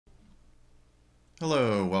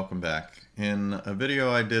Hello, welcome back. In a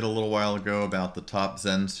video I did a little while ago about the top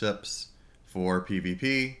Zen ships for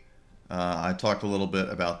PvP, I talked a little bit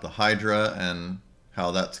about the Hydra and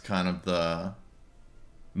how that's kind of the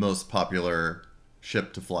most popular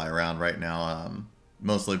ship to fly around right now,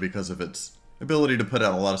 mostly because of its ability to put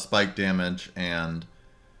out a lot of spike damage and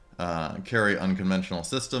carry unconventional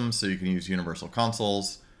systems, so you can use universal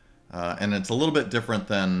consoles, and it's a little bit different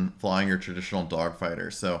than flying your traditional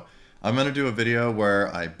dogfighter. So I'm going to do a video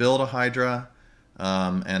where I build a Hydra,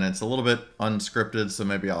 and it's a little bit unscripted, so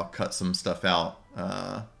maybe I'll cut some stuff out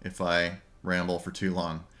if I ramble for too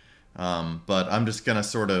long. But I'm just going to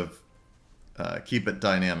sort of keep it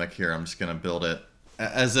dynamic here. I'm just going to build it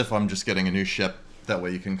as if I'm just getting a new ship. That way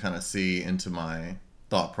you can kind of see into my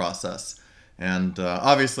thought process. And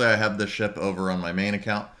obviously I have this ship over on my main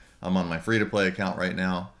account. I'm on my free-to-play account right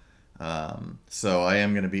now. So I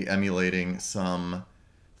am going to be emulating some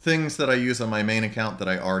things that I use on my main account that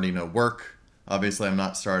I already know work. Obviously, I'm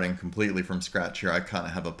not starting completely from scratch here. I kind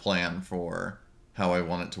of have a plan for how I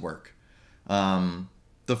want it to work. The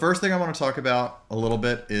first thing I want to talk about a little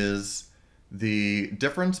bit is the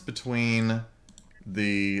difference between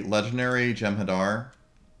the legendary JHAS.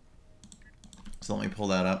 So let me pull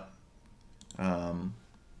that up.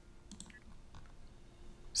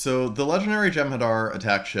 So the legendary JHAS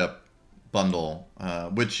attack ship bundle,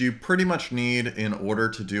 which you pretty much need in order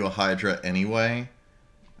to do a Hydra anyway,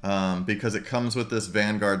 because it comes with this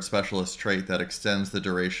Vanguard Specialist trait that extends the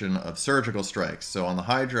duration of surgical strikes. So on the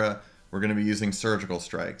Hydra, we're going to be using surgical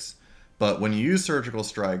strikes. But when you use surgical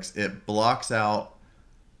strikes, it blocks out,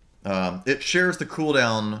 it shares the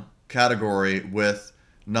cooldown category with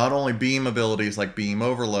not only beam abilities like beam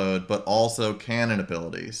overload, but also cannon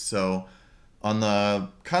abilities. So on the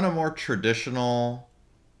kind of more traditional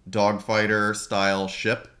dogfighter style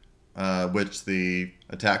ship, which the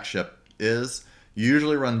attack ship is, you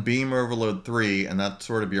usually run beam overload 3, and that's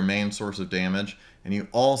sort of your main source of damage, and you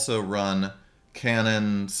also run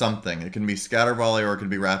cannon something. It can be scatter volley or it can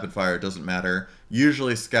be rapid fire, it doesn't matter.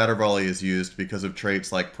 Usually scatter volley is used because of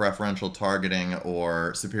traits like preferential targeting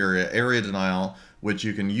or superior area denial, which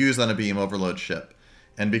you can use on a beam overload ship.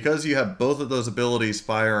 And because you have both of those abilities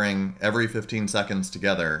firing every 15 seconds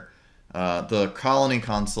together, the colony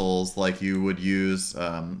consoles, like you would use,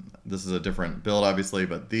 this is a different build obviously,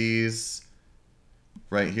 but these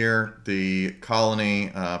right here, the colony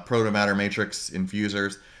protomatter matrix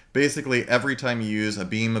infusers, basically every time you use a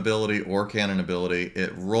beam ability or cannon ability,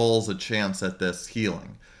 it rolls a chance at this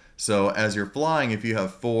healing. So as you're flying, if you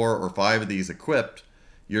have 4 or 5 of these equipped,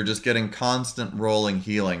 you're just getting constant rolling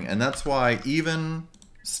healing. And that's why even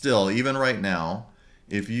still, even right now,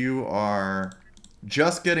 if you are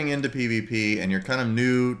just getting into PvP and you're kind of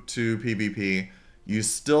new to PvP, you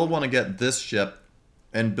still want to get this ship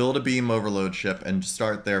and build a beam overload ship and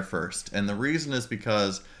start there first. And the reason is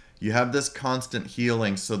because you have this constant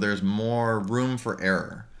healing, so there's more room for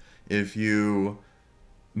error. If you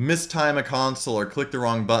mistime a console or click the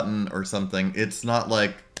wrong button or something, it's not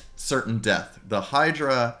like certain death. The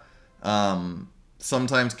Hydra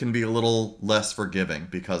sometimes can be a little less forgiving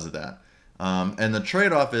because of that. And the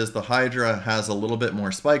trade-off is the Hydra has a little bit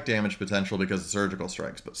more spike damage potential because of surgical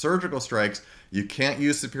strikes. But surgical strikes, you can't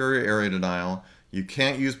use superior area denial. You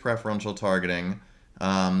can't use preferential targeting.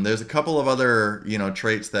 There's a couple of other,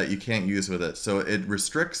 traits that you can't use with it. So it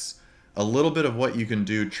restricts a little bit of what you can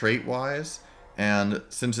do trait-wise. And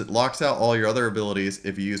since it locks out all your other abilities,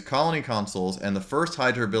 if you use colony consoles, and the first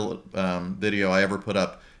Hydra video I ever put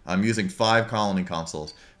up, I'm using 5 colony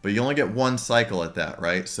consoles. But you only get 1 cycle at that,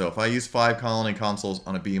 right? So if I use 5 colony consoles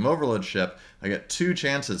on a beam overload ship, I get 2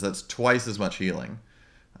 chances. That's twice as much healing.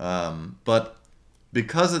 But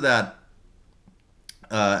because of that,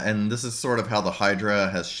 and this is sort of how the Hydra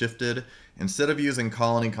has shifted, instead of using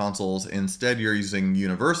colony consoles, instead you're using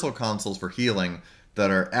universal consoles for healing that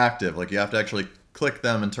are active. Like you have to actually click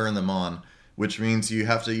them and turn them on, which means you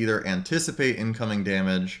have to either anticipate incoming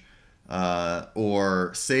damage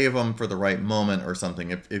or save them for the right moment or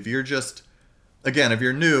something. If you're just, again, if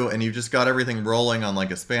you're new and you've just got everything rolling on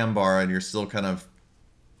like a spam bar and you're still kind of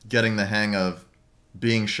getting the hang of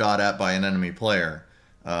being shot at by an enemy player,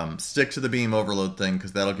 stick to the beam overload thing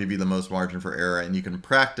because that'll give you the most margin for error, and you can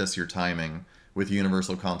practice your timing with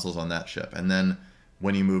universal consoles on that ship. And then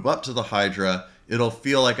when you move up to the Hydra, it'll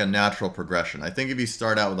feel like a natural progression. I think if you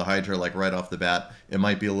start out with the Hydra like right off the bat, it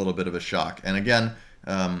might be a little bit of a shock. And again,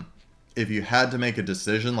 if you had to make a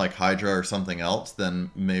decision like Hydra or something else,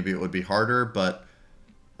 then maybe it would be harder. But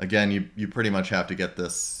again, you pretty much have to get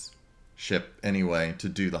this ship anyway to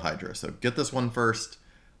do the Hydra. So get this one first,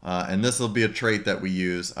 and this will be a trait that we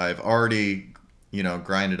use. I've already,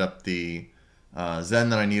 grinded up the Zen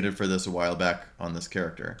that I needed for this a while back on this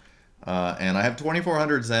character. And I have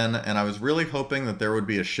 2,400 Zen, and I was really hoping that there would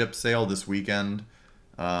be a ship sale this weekend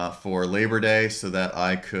for Labor Day so that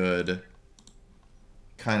I could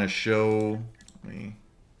kind of show me.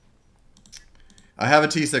 I have a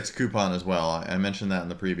T6 coupon as well. I mentioned that in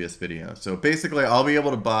the previous video. So basically, I'll be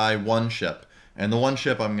able to buy one ship, and the one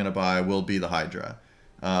ship I'm going to buy will be the Hydra.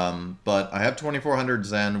 But I have 2,400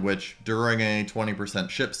 Zen, which during a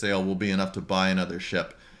 20% ship sale will be enough to buy another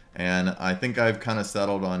ship. And I think I've kind of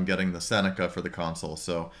settled on getting the Seneca for the console.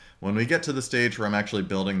 So when we get to the stage where I'm actually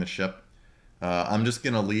building the ship, I'm just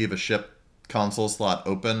going to leave a ship console slot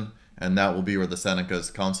open, and that will be where the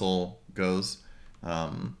Seneca's console goes.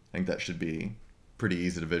 I think that should be pretty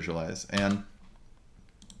easy to visualize. And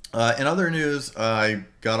in other news, I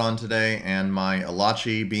got on today and my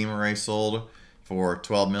Elachi beam array sold for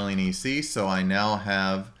 12 million EC. So I now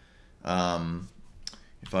have,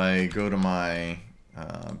 if I go to my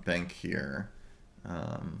bank here,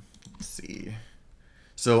 let's see.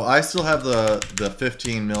 So I still have the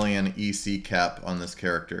 15 million EC cap on this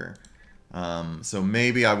character. So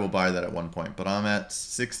maybe I will buy that at one point, but I'm at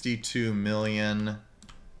 62 million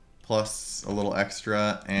plus a little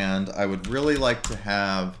extra, and I would really like to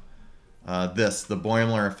have the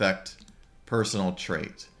Boimler effect personal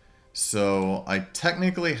trait. So I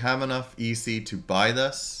technically have enough EC to buy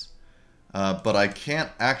this, but I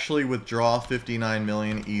can't actually withdraw 59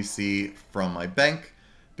 million EC from my bank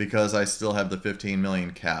because I still have the 15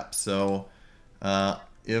 million cap. So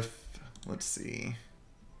let's see.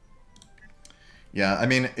 Yeah, I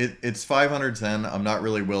mean, it's 500 Zen. I'm not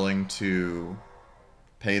really willing to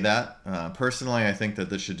pay that. Personally, I think that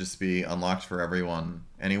this should just be unlocked for everyone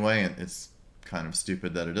anyway, and it's kind of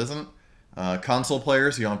stupid that it isn't. Console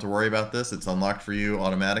players, you don't have to worry about this. It's unlocked for you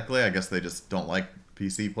automatically. I guess they just don't like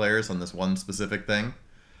PC players on this one specific thing.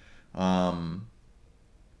 Not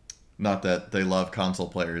that they love console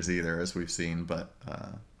players either, as we've seen, but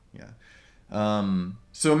yeah.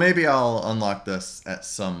 So maybe I'll unlock this at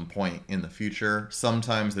some point in the future.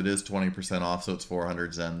 Sometimes it is 20% off, so it's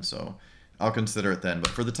 400 Zen, so I'll consider it then.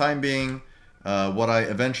 But for the time being, what I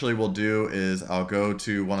eventually will do is I'll go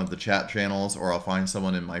to one of the chat channels, or I'll find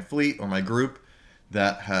someone in my fleet or my group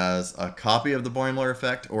that has a copy of the Boimler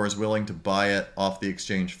effect or is willing to buy it off the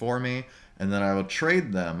exchange for me, and then I will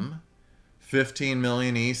trade them 15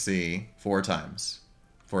 million EC 4 times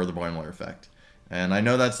for the Boimler effect. And I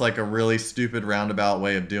know that's like a really stupid roundabout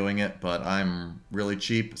way of doing it, but I'm really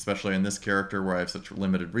cheap, especially in this character where I have such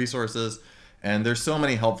limited resources. And there's so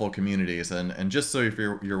many helpful communities. And just so if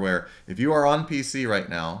you're aware, if you are on PC right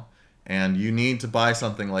now and you need to buy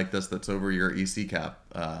something like this that's over your EC cap,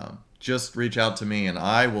 just reach out to me and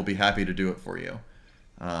I will be happy to do it for you.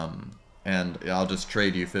 And I'll just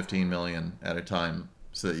trade you 15 million at a time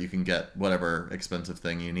so that you can get whatever expensive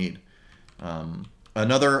thing you need.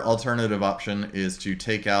 Another alternative option is to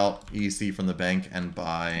take out EC from the bank and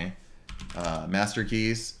buy master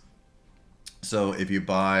keys. So if you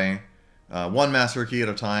buy one master key at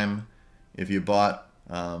a time, if you bought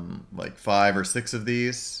like 5 or 6 of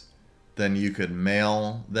these, then you could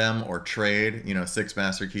mail them or trade, 6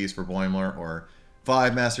 master keys for Boimler, or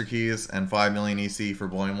 5 master keys and 5 million EC for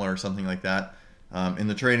Boimler, or something like that. In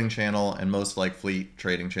the trading channel and most like fleet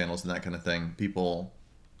trading channels and that kind of thing, people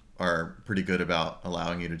are pretty good about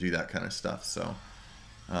allowing you to do that kind of stuff. So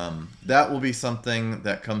that will be something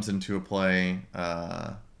that comes into play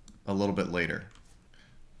a little bit later.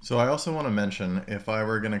 So I also want to mention, if I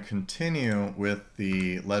were going to continue with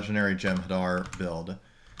the Legendary Jem'Hadar build,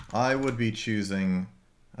 I would be choosing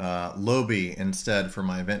Lobi instead for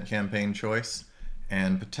my event campaign choice,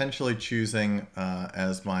 and potentially choosing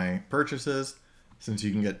as my purchases, since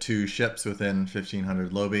you can get 2 ships within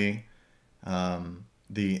 1500 Lobi,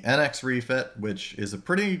 the NX refit, which is a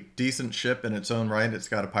pretty decent ship in its own right. It's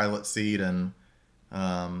got a pilot seat, and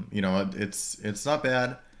it's not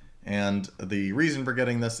bad. And the reason for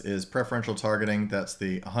getting this is preferential targeting. That's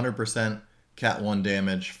the 100% Cat 1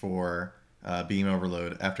 damage for beam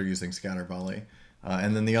overload after using scatter volley.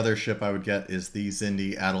 And then the other ship I would get is the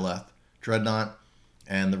Zindi Adaleth Dreadnought.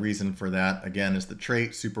 And the reason for that, again, is the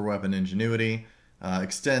trait Super Weapon Ingenuity.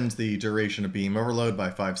 Extends the duration of beam overload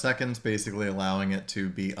by 5 seconds, basically allowing it to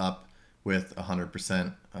be up with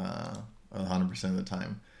 100% of the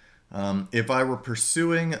time. If I were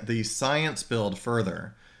pursuing the science build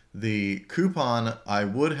further, the coupon I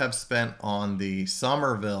would have spent on the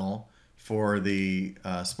Somerville for the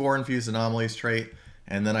Spore-Infused Anomalies trait,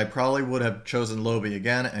 and then I probably would have chosen Lobi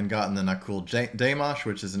again and gotten the Nakul Damosh,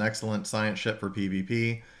 which is an excellent science ship for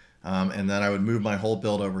PvP, and then I would move my whole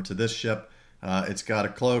build over to this ship. It's got a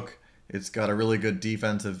cloak, It's got a really good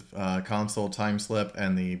defensive console time slip,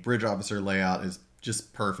 and the bridge officer layout is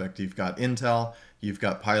just perfect. You've got intel, you've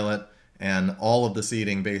got pilot, and all of the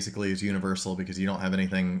seating basically is universal because you don't have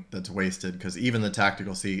anything that's wasted, because even the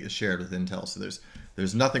tactical seat is shared with intel, so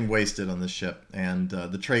there's nothing wasted on this ship. And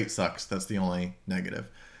the trait sucks. That's the only negative.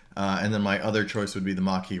 And then my other choice would be the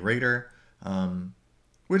Maquis Raider,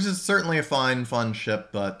 which is certainly a fine, fun ship,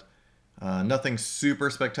 but nothing super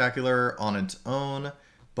spectacular on its own.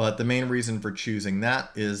 But the main reason for choosing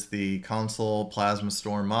that is the console Plasma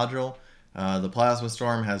Storm module. The Plasma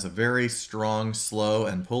Storm has a very strong slow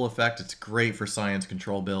and pull effect. It's great for science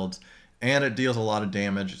control builds, and it deals a lot of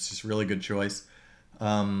damage. It's just a really good choice.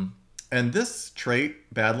 And this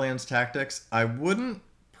trait, Badlands Tactics, I wouldn't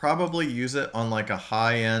probably use it on like a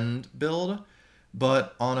high-end build,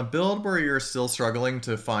 but on a build where you're still struggling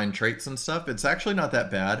to find traits and stuff, it's actually not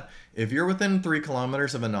that bad. If you're within 3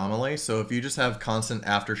 kilometers of anomaly, so if you just have constant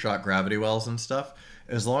aftershock gravity wells and stuff,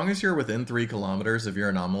 as long as you're within 3 kilometers of your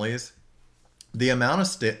anomalies, the amount of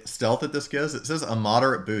stealth that this gives, it says a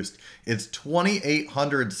moderate boost. It's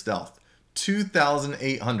 2,800 stealth.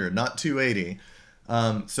 2,800, not 280.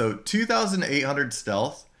 So 2,800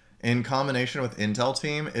 stealth in combination with Intel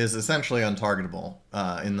Team is essentially untargetable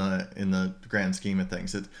in the grand scheme of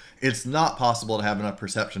things. It's not possible to have enough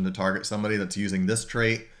perception to target somebody that's using this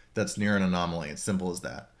trait that's near an anomaly. It's simple as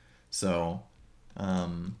that. So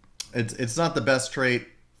it's not the best trait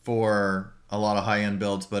for a lot of high-end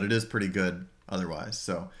builds, but it is pretty good otherwise.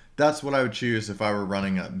 So that's what I would choose if I were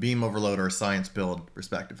running a beam overload or a science build,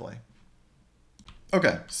 respectively.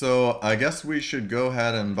 Okay, so I guess we should go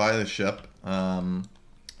ahead and buy the ship.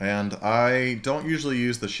 And I don't usually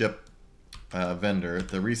use the ship vendor.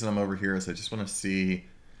 The reason I'm over here is I just want to see...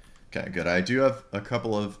 Okay, good. I do have a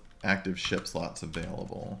couple of active ship slots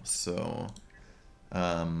available. So,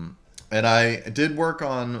 and I did work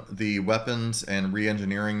on the weapons and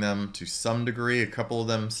re-engineering them to some degree. A couple of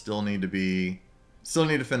them still need to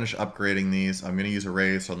finish upgrading these. I'm going to use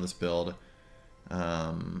arrays on this build.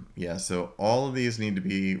 Yeah, so all of these need to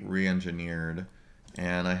be re-engineered.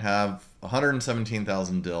 And I have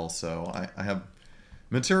 117,000 dill, so I have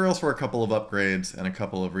materials for a couple of upgrades and a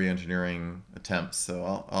couple of re-engineering attempts.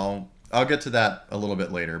 So I'll get to that a little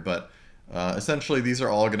bit later. But essentially, these are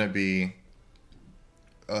all going to be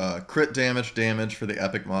crit damage for the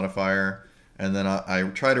epic modifier, and then I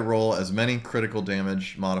try to roll as many critical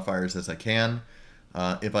damage modifiers as I can.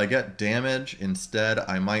 If I get damage instead,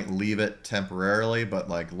 I might leave it temporarily, but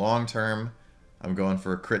like long term, I'm going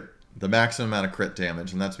for the maximum amount of crit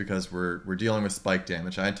damage, and that's because we're dealing with spike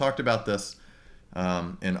damage. I talked about this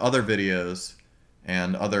in other videos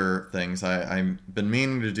and other things. I've been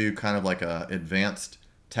meaning to do kind of like a advanced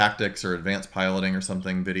tactics or advanced piloting or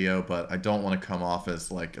something video, but I don't want to come off as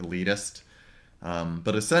like elitist.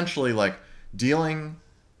 But essentially, like dealing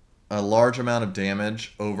a large amount of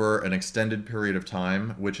damage over an extended period of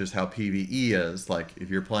time, which is how PvE is. Like if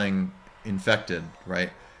you're playing infected,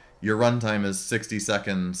 right? Your runtime is 60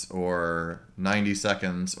 seconds or 90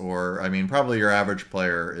 seconds, or I mean, probably your average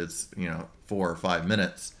player is 4 or 5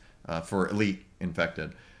 minutes for elite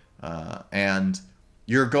infected, and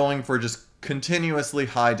you're going for just continuously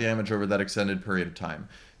high damage over that extended period of time.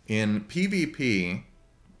 In PvP,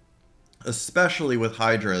 especially with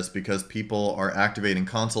Hydras, because people are activating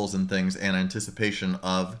consoles and things in anticipation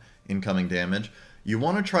of incoming damage, you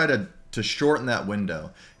want to try to shorten that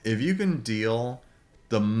window. If you can deal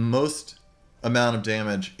the most amount of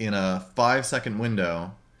damage in a 5-second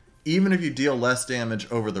window, even if you deal less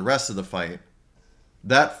damage over the rest of the fight,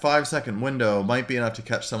 that 5-second window might be enough to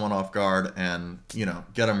catch someone off guard and,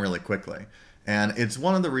 get them really quickly. And it's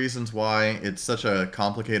one of the reasons why it's such a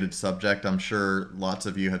complicated subject. I'm sure lots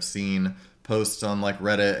of you have seen posts on like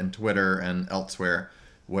Reddit and Twitter and elsewhere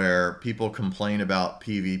where people complain about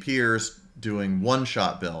PvPers doing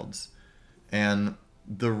one-shot builds. And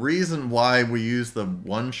the reason why we use the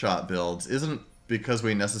one-shot builds isn't because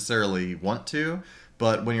we necessarily want to,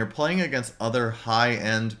 but when you're playing against other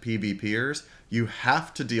high-end PvPers, you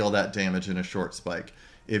have to deal that damage in a short spike.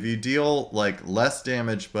 If you deal like less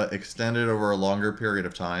damage but extended over a longer period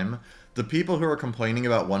of time, the people who are complaining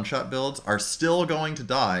about one-shot builds are still going to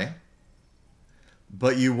die,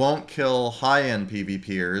 but you won't kill high-end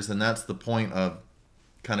PvPers, and that's the point of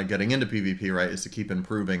kind of getting into PvP, right, is to keep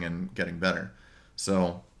improving and getting better.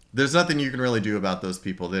 So there's nothing you can really do about those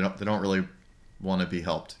people. They don't really want to be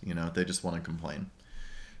helped, they just want to complain.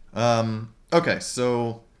 Okay,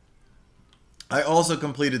 so I also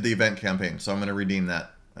completed the event campaign, so I'm going to redeem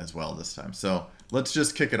that as well this time. So let's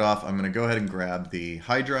just kick it off. I'm going to go ahead and grab the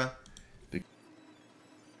Hydra.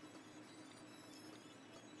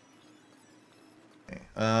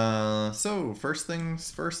 So first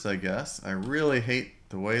things first, I guess. I really hate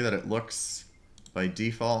the way that it looks by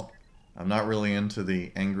default. I'm not really into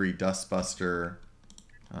the angry dustbuster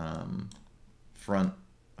front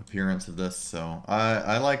appearance of this, so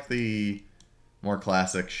I like the more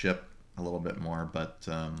classic ship a little bit more, but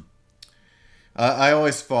I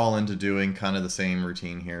always fall into doing kind of the same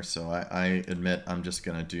routine here, so I admit I'm just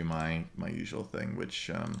going to do my usual thing,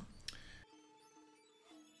 which...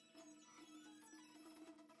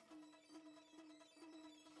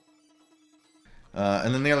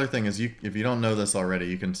 and then the other thing is, if you don't know this already,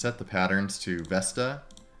 you can set the patterns to Vesta,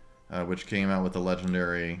 which came out with the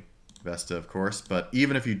legendary Vesta, of course, but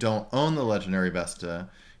even if you don't own the legendary Vesta,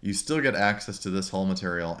 you still get access to this hull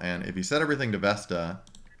material, and if you set everything to Vesta,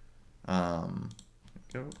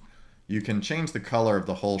 you can change the color of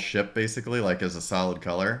the whole ship, basically, like as a solid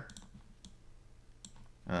color,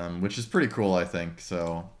 which is pretty cool, I think,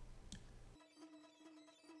 so...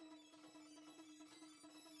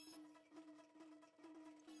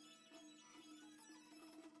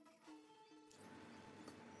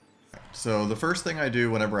 So the first thing I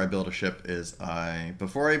do whenever I build a ship is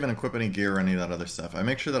before I even equip any gear or any of that other stuff, I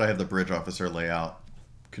make sure that I have the bridge officer layout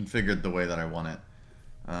configured the way that I want it.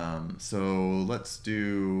 So let's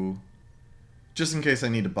do, just in case I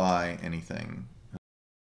need to buy anything.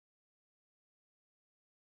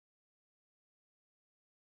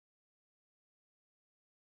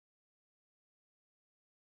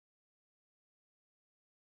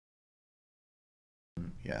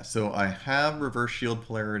 Yeah, so I have reverse shield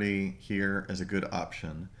polarity here as a good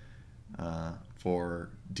option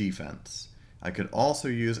for defense. I could also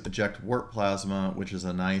use eject warp plasma, which is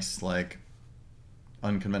a nice, like,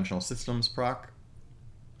 unconventional systems proc.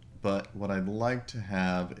 But what I'd like to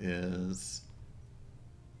have is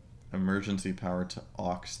emergency power to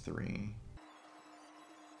aux 3.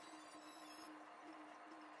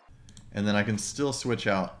 And then I can still switch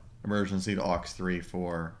out emergency to aux 3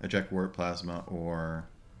 for eject warp plasma or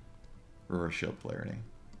reverse shield polarity.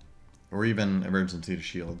 Or even emergency to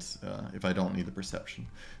shields if I don't need the perception.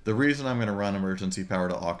 The reason I'm going to run emergency power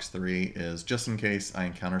to aux 3 is just in case I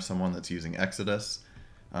encounter someone that's using Exodus,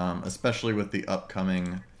 especially with the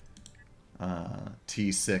upcoming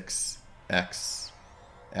T6X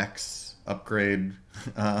upgrade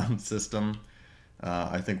system.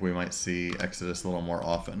 I think we might see Exodus a little more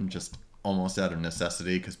often, just almost out of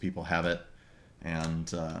necessity because people have it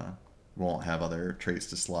and won't have other traits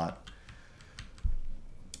to slot.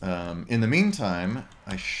 In the meantime,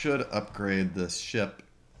 I should upgrade this ship.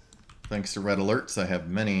 Thanks to Red Alerts, I have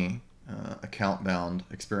many account-bound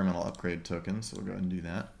experimental upgrade tokens, so we'll go ahead and do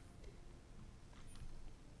that.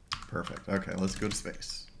 Perfect. Okay, let's go to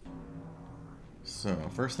space. So,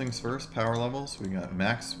 first things first, power levels. We got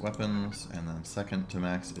max weapons, and then second to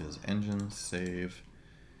max is engines, save.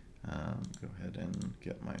 Go ahead and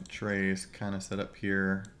get my trays kind of set up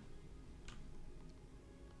here.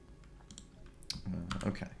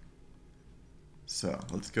 Okay. So,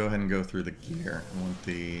 let's go ahead and go through the gear. I want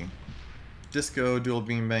the Disco dual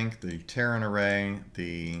beam bank, the Terran array,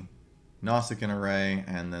 the Nausicaan array,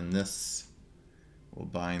 and then this, we'll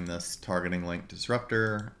bind this targeting link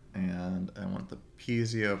disruptor, and I want the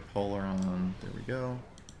Piezo Polaron, there we go.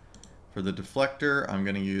 For the deflector, I'm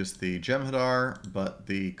going to use the Jem'Hadar, but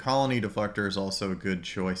the Colony deflector is also a good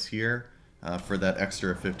choice here for that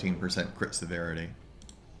extra 15% crit severity.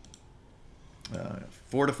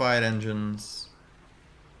 Fortified engines,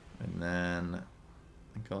 and then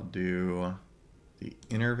I think I'll do the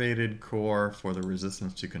Innervated core for the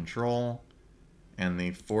resistance to control, and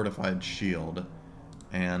the fortified shield.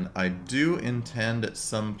 And I do intend at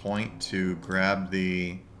some point to grab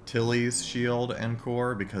the Tilly's shield and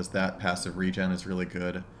core, because that passive regen is really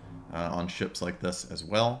good on ships like this as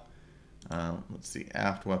well. Let's see,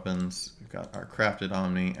 aft weapons. We've got our crafted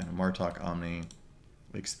Omni and a Martok Omni.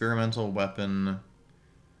 Experimental weapon.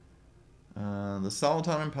 The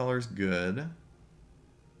Soliton Impeller's good.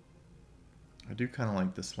 I do kind of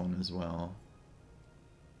like this one as well.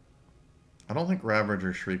 I don't think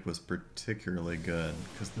Ravager Shriek was particularly good,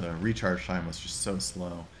 because the recharge time was just so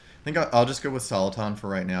slow. I think I'll just go with Soliton for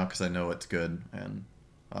right now, because I know it's good, and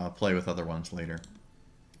play with other ones later.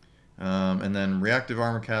 And then Reactive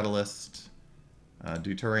Armor Catalyst,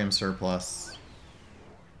 Deuterium Surplus,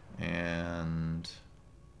 and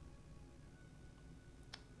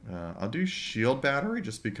I'll do Shield Battery,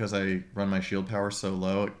 just because I run my shield power so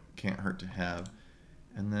low, it can't hurt to have.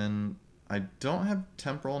 And then I don't have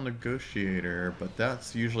Temporal Negotiator, but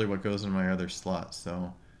that's usually what goes in my other slot,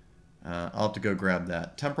 so I'll have to go grab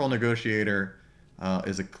that. Temporal Negotiator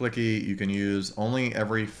is a clicky you can use only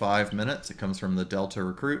every 5 minutes. It comes from the Delta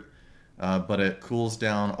Recruit. but it cools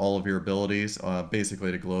down all of your abilities,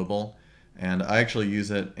 basically to global. And I actually use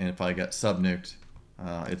it, and if I get sub-nuked,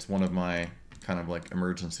 it's one of my kind of like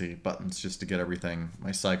emergency buttons just to get everything,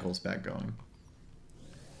 my cycles back going.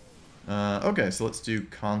 Okay, so let's do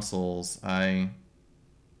consoles. I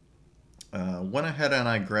went ahead and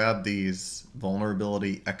I grabbed these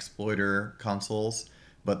vulnerability exploiter consoles,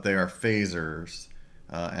 but they are phasers,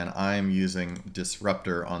 and I'm using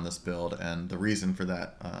disruptor on this build, and the reason for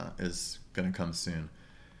that is going to come soon.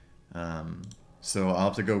 So I'll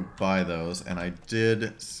have to go buy those, and I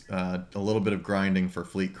did a little bit of grinding for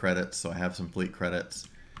fleet credits, so I have some fleet credits.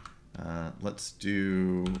 Let's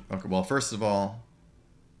do... Okay, well, first of all,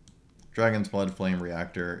 Dragon's Blood Flame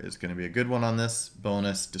Reactor is going to be a good one on this.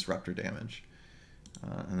 Bonus disruptor damage.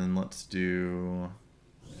 And then let's do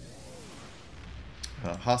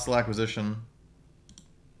Hostile Acquisition.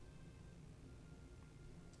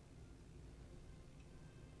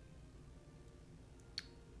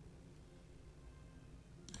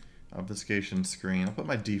 Obfuscation Screen. I'll put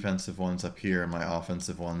my defensive ones up here and my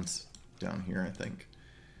offensive ones down here, I think.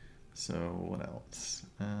 So what else?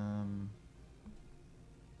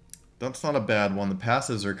 That's not a bad one. The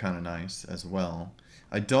passives are kind of nice as well.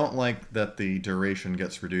 I don't like that the duration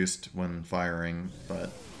gets reduced when firing, but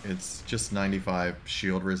it's just 95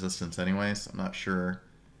 shield resistance anyway, so I'm not sure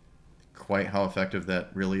quite how effective that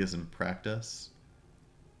really is in practice.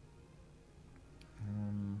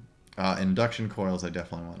 Induction coils I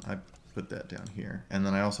definitely want. I put that down here. And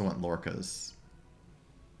then I also want Lorca's.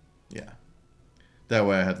 Yeah. That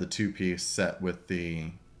way I have the 2-piece set with the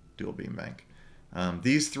dual beam bank.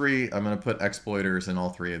 These three, I'm going to put exploiters in all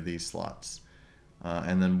three of these slots.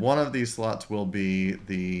 And then one of these slots will be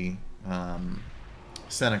the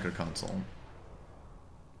Seneca console.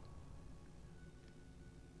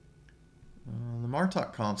 The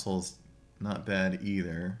Martok console's not bad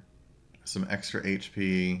either. Some extra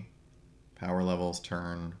HP, power levels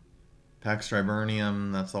turn. Pax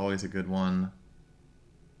Triburnium, that's always a good one.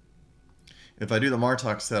 If I do the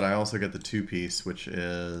Martok set, I also get the 2-piece, which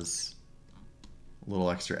is a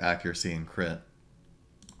little extra accuracy and crit.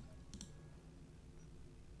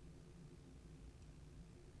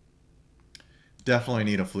 Definitely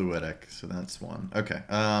need a fluidic, so that's one. Okay,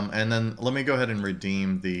 and then let me go ahead and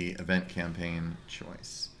redeem the event campaign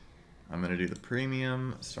choice. I'm going to do the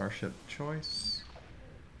premium starship choice,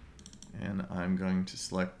 and I'm going to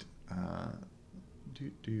select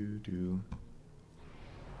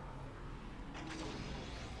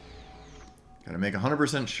Gotta make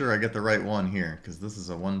 100% sure I get the right one here, because this is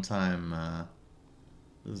a one-time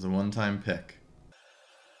pick.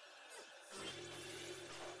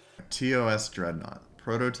 TOS Dreadnought.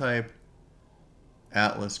 Prototype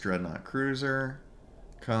Atlas Dreadnought Cruiser.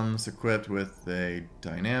 Comes equipped with a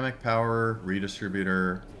dynamic power,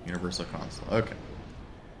 redistributor, universal console. Okay.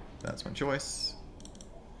 That's my choice.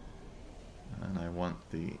 And I want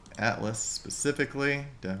the Atlas specifically.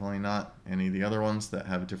 Definitely not any of the other ones that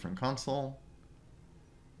have a different console.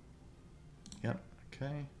 Yep,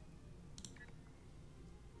 okay.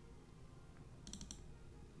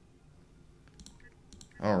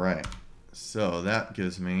 Alright, so that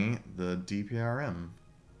gives me the DPRM.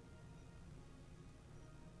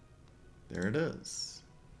 There it is.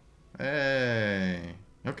 Hey!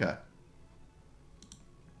 Okay.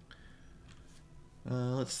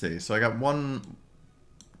 Let's see, so I got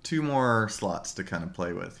two more slots to kind of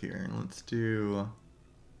play with here. Let's do...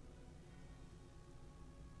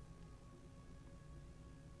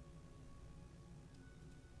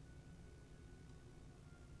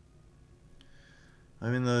 I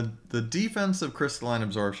mean, the defense of Crystalline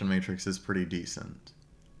Absorption Matrix is pretty decent.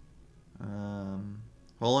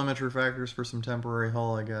 Hull image refractors for some temporary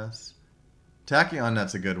hull, I guess. Tachyon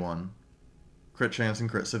Net's a good one. Crit chance and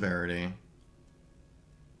crit severity.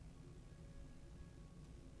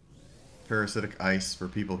 Parasitic ice for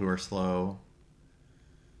people who are slow.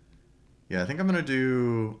 Yeah, I think I'm gonna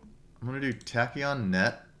do Tachyon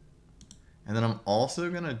Net, and then I'm also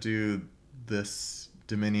gonna do this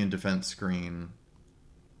Dominion defense screen.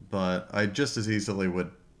 But I just as easily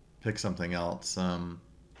would pick something else.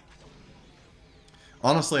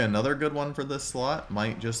 Honestly, another good one for this slot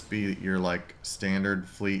might just be your like standard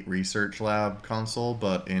Fleet Research Lab console,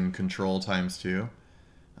 but in control ×2,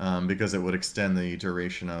 because it would extend the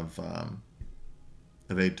duration of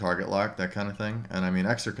evade target lock, that kind of thing. And I mean,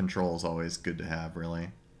 extra control is always good to have, really.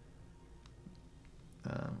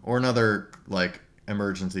 Or another like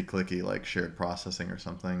emergency clicky like shared processing or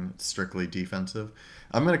something. It's strictly defensive.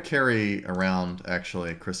 I'm going to carry around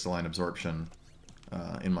actually Crystalline Absorption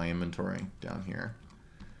in my inventory down here,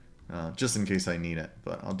 just in case I need it,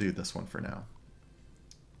 but I'll do this one for now.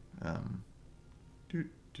 Um,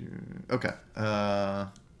 okay.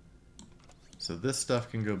 So this stuff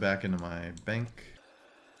can go back into my bank.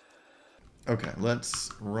 Okay, let's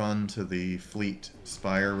run to the fleet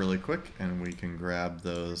spire really quick, and we can grab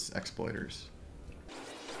those exploiters.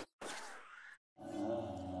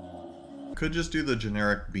 Could just do the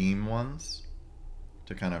generic beam ones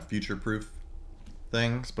to kind of future-proof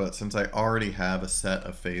things, but since I already have a set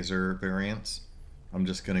of phaser variants, I'm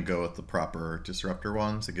just going to go with the proper disruptor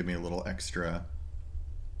ones to give me a little extra.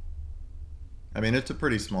 I mean, it's a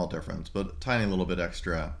pretty small difference, but a tiny little bit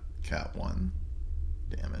extra cat 1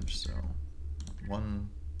 damage, so 1,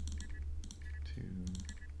 2,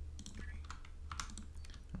 3.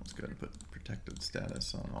 Let's go ahead and put protected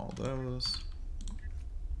status on all those.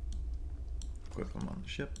 Equip them on the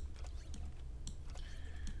ship.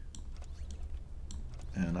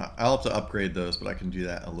 And I'll have to upgrade those, but I can do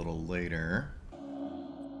that a little later.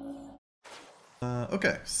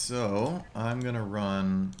 Okay, so I'm going to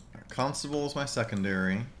run Constable as my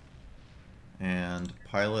secondary and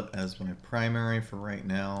Pilot as my primary for right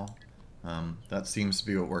now. That seems to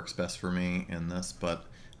be what works best for me in this, but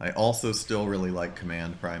I also still really like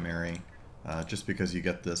Command primary, just because you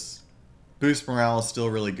get this boost morale is still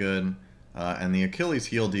really good, and the Achilles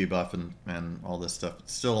heal debuff and all this stuff,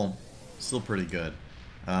 it's still pretty good.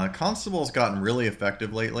 Constable's gotten really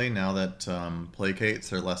effective lately now that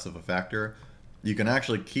placates are less of a factor. You can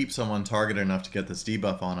actually keep someone targeted enough to get this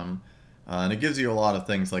debuff on them, and it gives you a lot of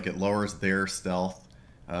things, like it lowers their stealth,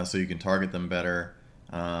 so you can target them better.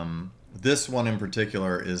 This one in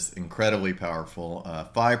particular is incredibly powerful.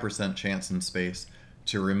 5% chance in space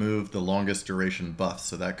to remove the longest duration buffs,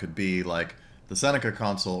 so that could be like the Seneca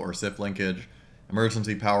console or SIF linkage,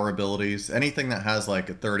 emergency power abilities, anything that has like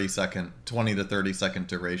a 30-second, 20 to 30-second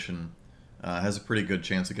duration has a pretty good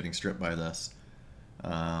chance of getting stripped by this.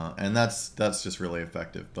 And that's just really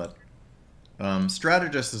effective. But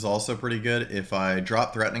Strategist is also pretty good. If I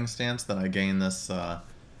drop Threatening Stance, then I gain this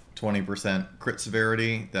 20% crit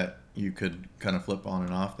severity that you could kind of flip on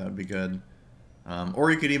and off. That would be good. Or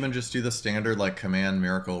you could even just do the standard like Command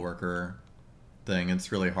Miracle Worker thing.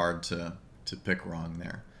 It's really hard to pick wrong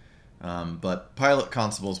there. But Pilot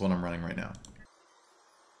Constable is what I'm running right now.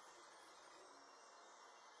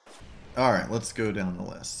 Alright, let's go down the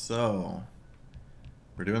list. So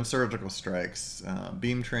we're doing surgical strikes.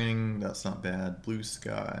 Beam training, that's not bad. Blue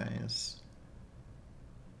skies.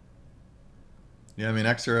 Yeah, I mean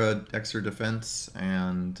extra defense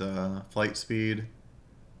and flight speed.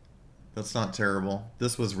 That's not terrible.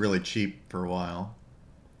 This was really cheap for a while.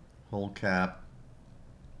 Hull cap.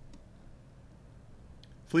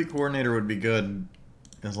 Fleet coordinator would be good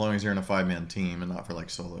as long as you're in a 5-man team and not for like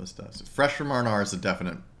solo stuff. So Fresh from R&R is a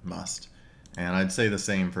definite must. And I'd say the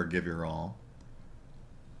same for Give Your All.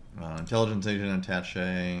 Intelligence Agent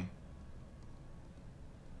Attaché.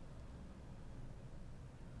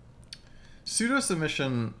 Pseudo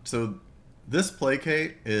submission. So this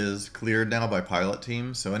placate is cleared now by pilot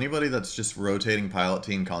team. So anybody that's just rotating pilot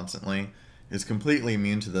team constantly is completely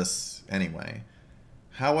immune to this anyway.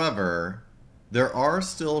 However, there are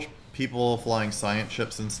still people flying science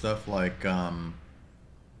ships and stuff like Damosh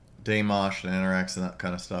and Anarax and that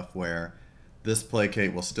kind of stuff where this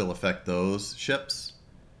placate will still affect those ships.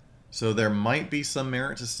 So there might be some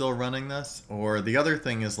merit to still running this. Or the other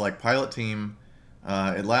thing is like pilot team,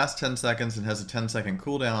 it lasts 10 seconds and has a 10-second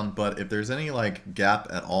cooldown, but if there's any like gap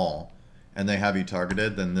at all and they have you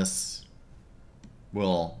targeted, then this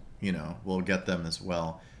will, will get them as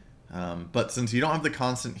well. But since you don't have the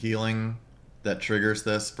constant healing that triggers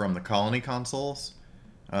this from the colony consoles,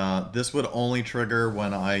 this would only trigger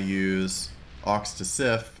when I use Aux to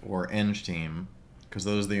Sif or Eng team, because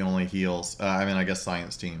those are the only heals. I mean, I guess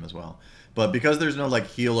Science team as well. But because there's no like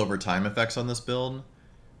heal over time effects on this build,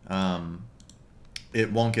 it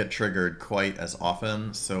won't get triggered quite as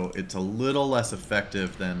often, so it's a little less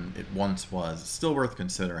effective than it once was. It's still worth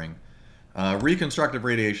considering. Reconstructive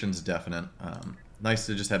radiation is definite. Nice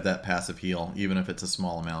to just have that passive heal, even if it's a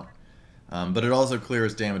small amount. But it also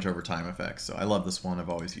clears damage over time effects, so I love this one. I've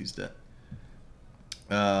always used it.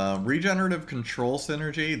 Regenerative Control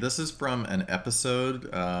Synergy. This is from an episode,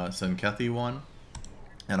 Senkethi one.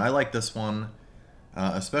 And I like this one,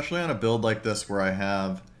 especially on a build like this where I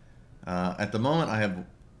have, at the moment I have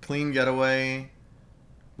Clean Getaway,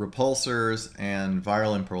 Repulsors, and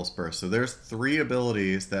Viral Impulse Burst. So there's 3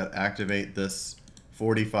 abilities that activate this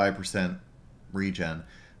 45% regen.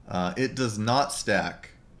 It does not stack,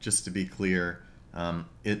 just to be clear.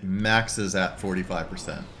 It maxes at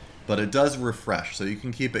 45%. But it does refresh, so you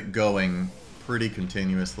can keep it going pretty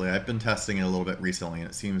continuously. I've been testing it a little bit recently, and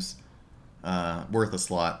it seems worth a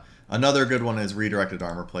slot. Another good one is redirected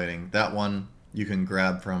armor plating. That one you can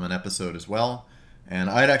grab from an episode as well. And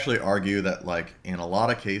I'd actually argue that, like, in a lot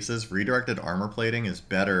of cases, redirected armor plating is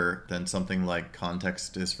better than something like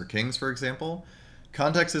Context is for Kings, for example.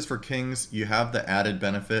 Context is for Kings, you have the added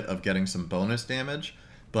benefit of getting some bonus damage,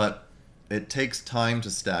 but it takes time to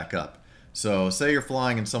stack up. So say you're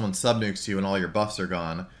flying and someone subnukes you and all your buffs are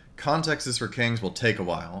gone. Context is for Kings will take a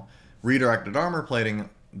while. Redirected armor plating,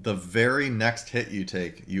 the very next hit you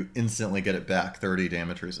take, you instantly get it back, 30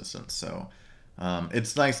 damage resistance. So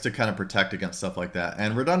it's nice to kind of protect against stuff like that.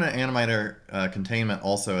 And redundant animator containment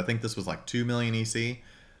also, I think this was like 2 million EC,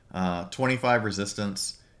 25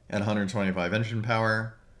 resistance at 125 engine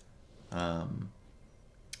power.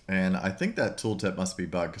 And I think that tooltip must be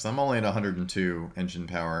bugged because I'm only at 102 engine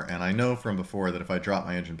power, and I know from before that if I drop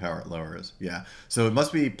my engine power, it lowers. Yeah, so it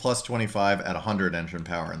must be plus 25 at 100 engine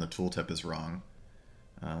power, and the tooltip is wrong.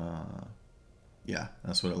 Yeah,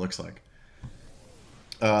 that's what it looks like.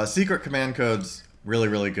 Secret command codes, really,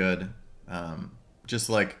 really good. Just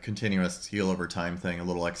like continuous heal over time thing, a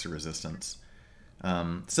little extra resistance.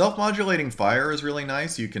 Self-modulating fire is really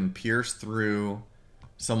nice. You can pierce through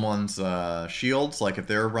someone's shields, like if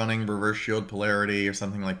they're running reverse shield polarity or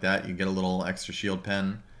something like that, you get a little extra shield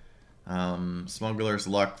pen. Smuggler's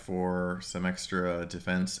Luck for some extra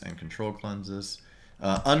defense and control cleanses.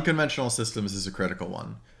 Unconventional systems is a critical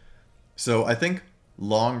one. So I think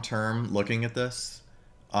long term, looking at this,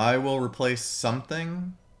 I will replace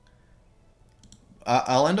something.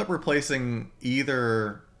 I'll end up replacing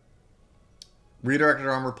either redirected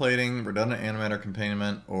armor plating, redundant animator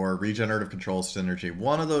containment, or regenerative control synergy.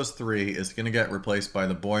 One of those three is going to get replaced by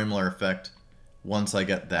the Boimler effect once I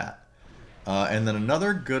get that. And then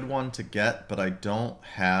another good one to get, but I don't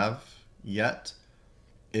have yet,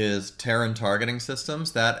 is Terran targeting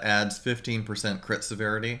systems. That adds 15% crit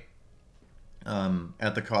severity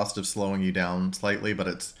at the cost of slowing you down slightly,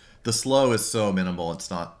 but the slow is so minimal it's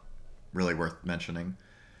not really worth mentioning.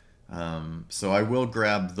 So I will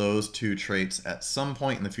grab those two traits at some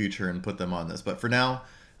point in the future and put them on this. But for now,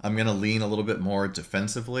 I'm going to lean a little bit more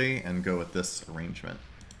defensively and go with this arrangement.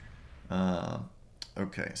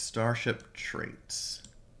 Okay, Starship traits.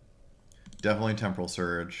 Definitely Temporal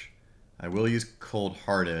Surge. I will use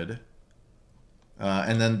Cold-Hearted.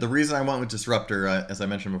 And then the reason I went with Disruptor, as I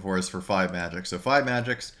mentioned before, is for 5 magics. So 5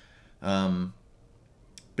 magics,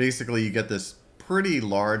 basically you get this pretty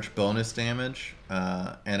large bonus damage,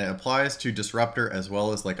 and it applies to Disruptor as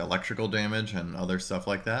well as like electrical damage and other stuff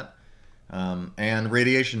like that. And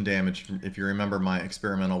radiation damage, if you remember, my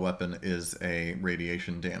experimental weapon is a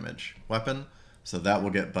radiation damage weapon, so that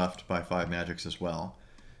will get buffed by 5 magics as well.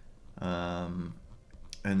 And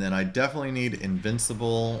then I definitely need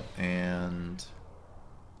Invincible and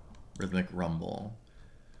Rhythmic Rumble.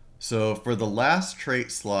 So for the last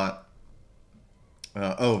trait slot,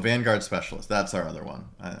 oh, Vanguard Specialist. That's our other one.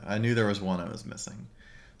 I knew there was one I was missing.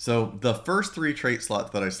 So the first 3 trait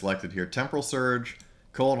slots that I selected here, Temporal Surge,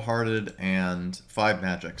 Cold-Hearted, and 5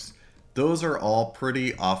 Magics. Those are all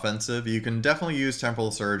pretty offensive. You can definitely use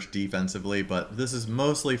Temporal Surge defensively, but this is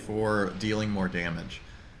mostly for dealing more damage.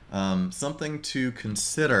 Something to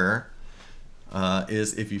consider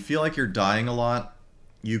is if you feel like you're dying a lot,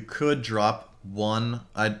 you could drop one.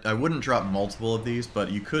 I wouldn't drop multiple of these,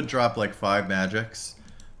 but you could drop like 5 magics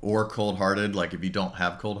or Cold-Hearted, like if you don't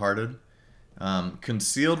have Cold-Hearted.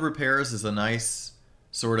 Concealed Repairs is a nice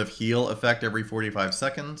sort of heal effect every 45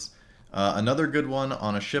 seconds. Another good one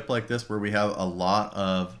on a ship like this where we have a lot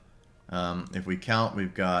of, if we count,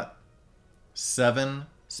 we've got 7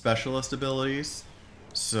 specialist abilities.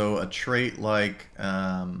 So a trait like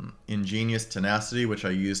Ingenious Tenacity, which I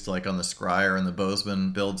used like on the Scryer and the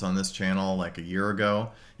Bozeman builds on this channel like a year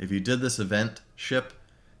ago. If you did this event ship,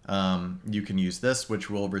 you can use this, which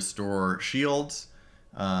will restore shields,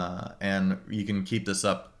 and you can keep this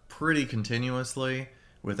up pretty continuously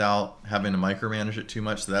without having to micromanage it too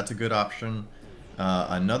much, so that's a good option.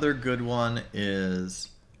 Another good one is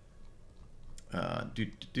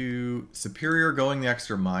Superior Going the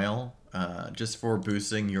Extra Mile. Just for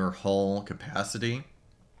boosting your hull capacity.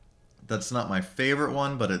 That's not my favorite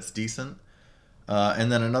one, but it's decent.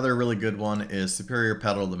 And then another really good one is Superior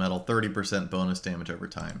Pedal to the Metal, 30% bonus damage over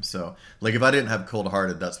time. So, like if I didn't have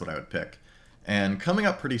Cold-Hearted, that's what I would pick. And coming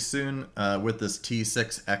up pretty soon with this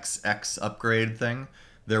T6XX upgrade thing,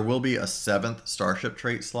 there will be a 7th Starship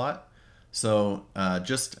trait slot. So,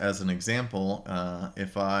 just as an example,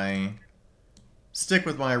 if I stick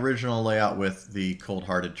with my original layout with the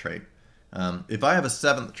Cold-Hearted trait, if I have a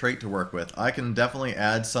 7th trait to work with, I can definitely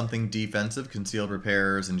add something defensive, Concealed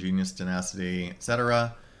Repairs, Ingenious Tenacity,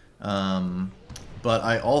 etc. But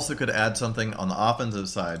I also could add something on the offensive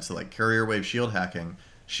side, so like carrier wave shield hacking.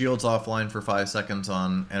 Shields offline for 5 seconds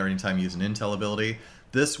on any time you use an intel ability.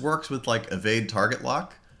 This works with like evade target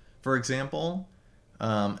lock, for example,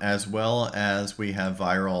 as well as we have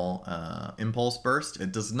viral impulse burst.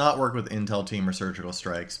 It does not work with intel team or surgical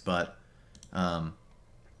strikes, but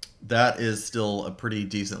that is still a pretty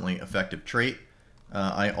decently effective trait.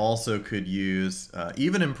 I also could use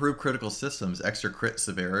even improve critical systems, extra crit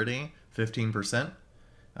severity, 15%.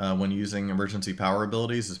 When using emergency power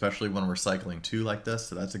abilities, especially when we're cycling 2 like this,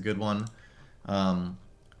 so that's a good one.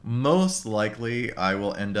 Most likely, I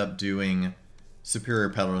will end up doing Superior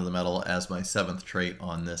Pedal to the Metal as my 7th trait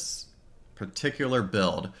on this particular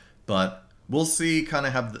build, but we'll see kind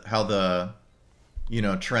of how the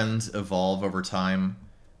trends evolve over time.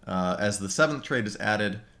 As the 7th trait is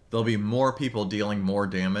added, there'll be more people dealing more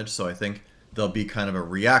damage, so I think there'll be kind of a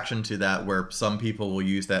reaction to that where some people will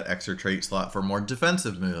use that extra trait slot for more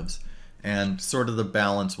defensive moves, and sort of the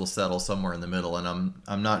balance will settle somewhere in the middle, and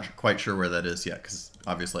I'm not quite sure where that is yet because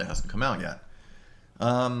obviously it hasn't come out yet.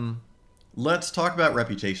 Let's talk about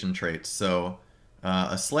reputation traits. So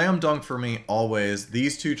a slam dunk for me always,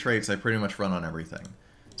 these 2 traits I pretty much run on everything.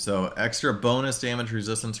 So extra bonus damage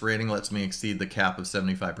resistance rating lets me exceed the cap of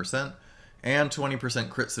 75%, and 20%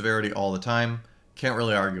 crit severity all the time. Can't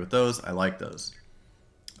really argue with those. I like those.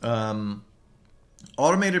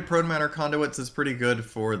 Automated protomatter conduits is pretty good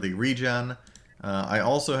for the regen. I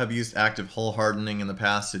also have used active hull hardening in the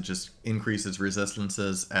past. It just increases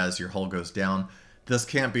resistances as your hull goes down. This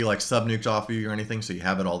can't be like sub-nuked off of you or anything, so you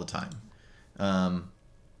have it all the time.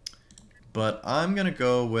 But I'm going to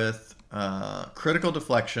go with critical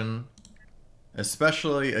deflection,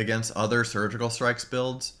 especially against other surgical strikes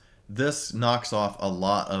builds. This knocks off a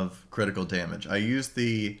lot of critical damage. I used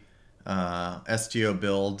the STO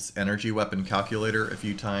build's energy weapon calculator a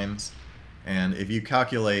few times, and if you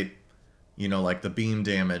calculate, like the beam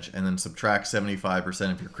damage and then subtract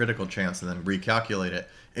 75% of your critical chance and then recalculate it,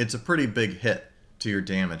 it's a pretty big hit to your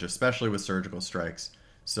damage, especially with surgical strikes.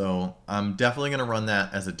 So I'm definitely going to run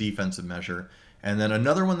that as a defensive measure. And then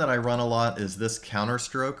another one that I run a lot is this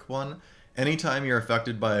counterstroke one. Anytime you're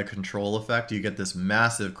affected by a control effect, you get this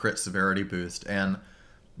massive crit severity boost, and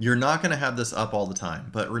you're not going to have this up all the time.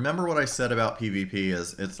 But remember what I said about PvP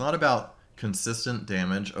is it's not about consistent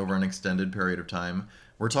damage over an extended period of time.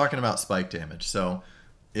 We're talking about spike damage. So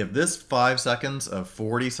if this 5 seconds of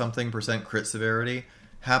 40-something% crit severity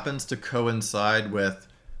happens to coincide with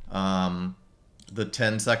the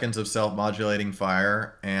 10 seconds of self-modulating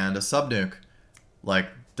fire and a sub-nuke, like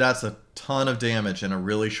that's a ton of damage in a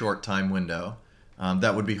really short time window.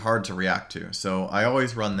 That would be hard to react to. So I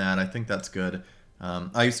always run that. I think that's good.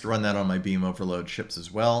 I used to run that on my beam overload ships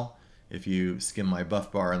as well. If you skim my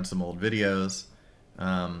buff bar in some old videos.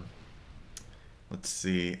 Let's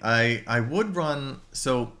see. I would run,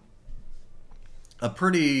 so a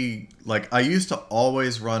pretty, like, I used to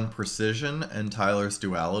always run precision and Tyler's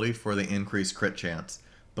duality for the increased crit chance.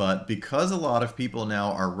 But because a lot of people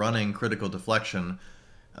now are running critical deflection,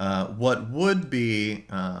 what would be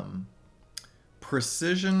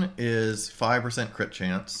precision is 5% crit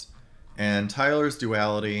chance, and Tyler's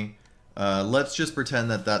duality, let's just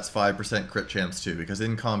pretend that that's 5% crit chance too, because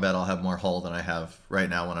in combat I'll have more hull than I have right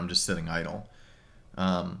now when I'm just sitting idle.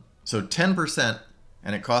 So 10%,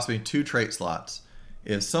 and it costs me 2 trait slots.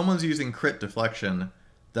 If someone's using crit deflection,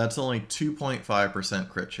 that's only 2.5%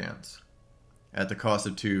 crit chance at the cost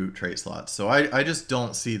of 2 trait slots. So I just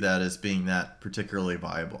don't see that as being that particularly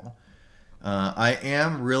viable. I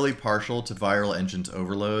am really partial to Viral Engine's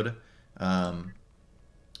Overload.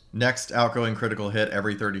 Next outgoing critical hit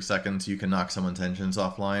every 30 seconds, you can knock someone's engines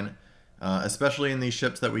offline. Especially in these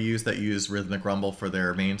ships that we use that use Rhythmic Rumble for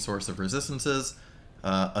their main source of resistances.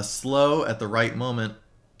 A slow at the right moment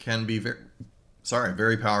can be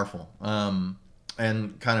very powerful.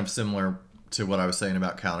 And kind of similar to what I was saying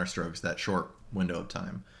about counterstrokes, that short window of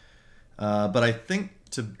time. But I think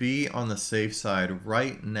to be on the safe side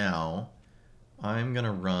right now, I'm going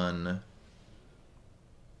to run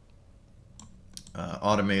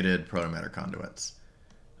automated protomatter conduits.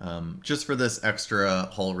 Just for this extra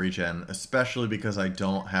hull regen, especially because I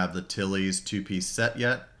don't have the Tilly's 2-piece set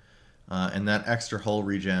yet. And that extra hull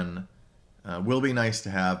regen will be nice to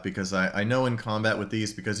have, because I know in combat with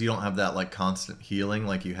these, because you don't have that like constant healing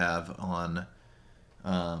like you have on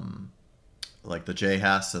like the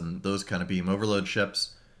JHAS and those kind of beam overload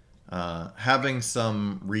ships. Having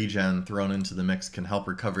some regen thrown into the mix can help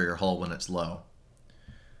recover your hull when it's low.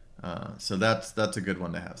 So that's a good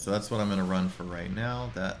one to have. So that's what I'm going to run for right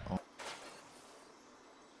now.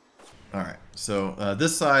 All right. So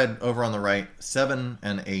this side over on the right, 7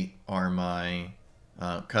 and 8 are my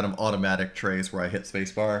kind of automatic trays where I hit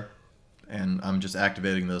spacebar, and I'm just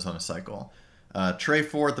activating those on a cycle. Tray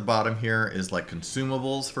 4 at the bottom here is like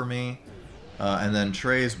consumables for me, and then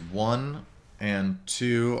trays 1 and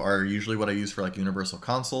 2 are usually what I use for like universal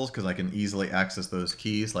consoles because I can easily access those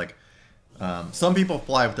keys. Like some people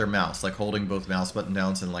fly with their mouse, like holding both mouse button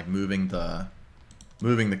downs and like moving the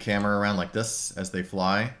camera around like this as they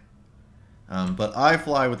fly. But I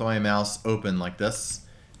fly with my mouse open like this,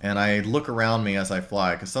 and I look around me as I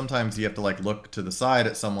fly, because sometimes you have to like look to the side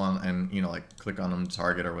at someone and, you know, like click on them to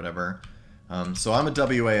target or whatever. So I'm a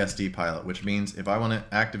WASD pilot, which means if I want to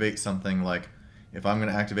activate something, like if I'm going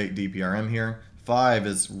to activate DPRM here, 5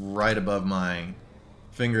 is right above my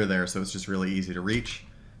finger there, so it's just really easy to reach.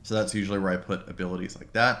 So that's usually where I put abilities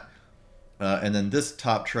like that. And then this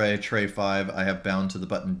top tray, tray 5, I have bound to the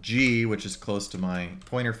button G, which is close to my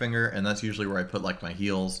pointer finger, and that's usually where I put like my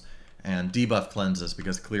heals and debuff cleanses,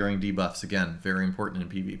 because clearing debuffs, again, very important in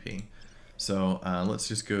PvP. So let's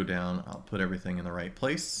just go down. I'll put everything in the right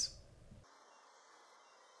place.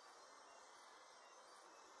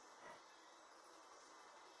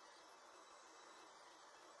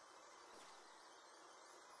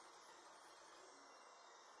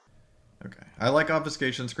 Okay, I like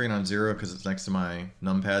obfuscation screen on 0 because it's next to my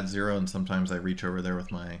numpad 0, and sometimes I reach over there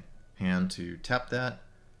with my hand to tap that.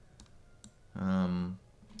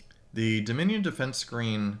 The Dominion defense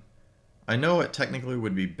screen, I know it technically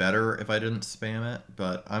would be better if I didn't spam it,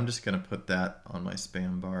 but I'm just going to put that on my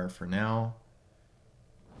spam bar for now.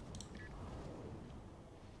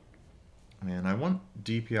 And I want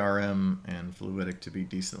DPRM and Fluidic to be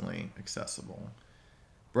decently accessible.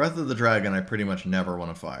 Breath of the Dragon I pretty much never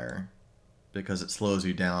want to fire, because it slows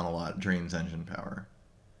you down a lot, drains engine power.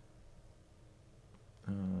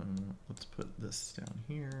 Let's put this down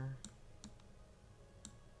here.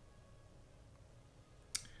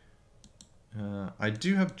 I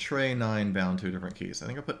do have tray 9 bound to different keys. I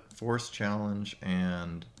think I put Force Challenge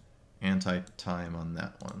and Anti-Time on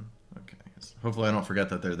that one. Okay, hopefully I don't forget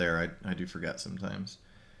that they're there. I do forget sometimes.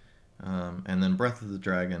 And then Breath of the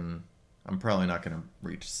Dragon, I'm probably not going to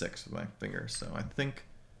reach 6 with my fingers, so I think...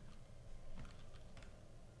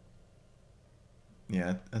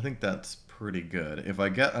 Yeah, I think that's pretty good. If I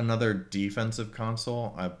get another defensive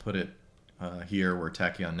console, I put it here where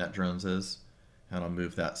Tachyon Net Drones is, and I'll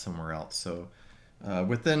move that somewhere else. So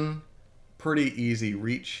within pretty easy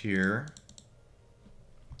reach here.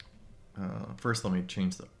 First, let me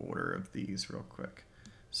change the order of these real quick.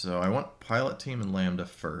 So I want Pilot Team and Lambda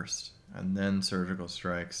first, and then Surgical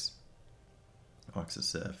Strikes,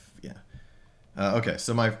 Oxysif, yeah. Okay,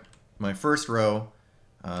 so my first row,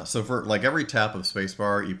 so for like every tap of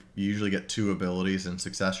spacebar, you usually get 2 abilities in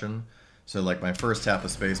succession. So like my first tap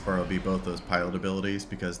of spacebar will be both those pilot abilities,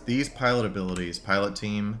 because these pilot abilities, Pilot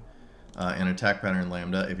Team and Attack Pattern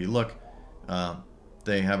Lambda, if you look,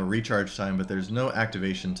 they have a recharge time, but there's no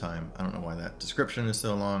activation time. I don't know why that description is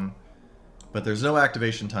so long, but there's no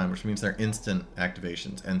activation time, which means they're instant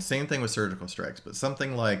activations. And same thing with Surgical Strikes, but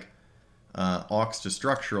something like Aux to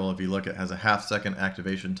Structural, if you look, it has a half-second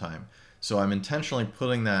activation time. So I'm intentionally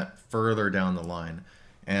putting that further down the line.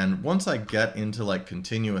 And once I get into like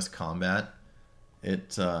continuous combat,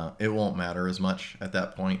 it won't matter as much at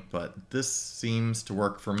that point. But this seems to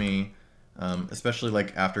work for me, especially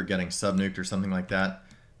like after getting sub-nuked or something like that.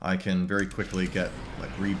 I can very quickly get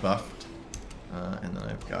like rebuffed. And then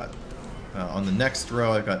I've got, on the next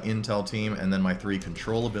row, I've got Intel Team and then my 3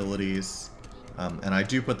 control abilities. And I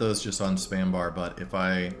do put those just on spam bar, but if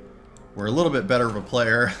I were a little bit better of a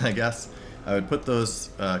player, I guess, I would put those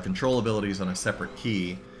control abilities on a separate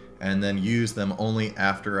key and then use them only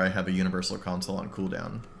after I have a universal console on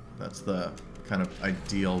cooldown. That's the kind of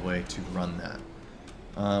ideal way to run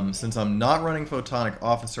that. Since I'm not running Photonic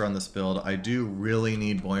Officer on this build, I do really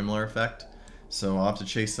need Boimler effect, so I'll have to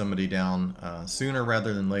chase somebody down sooner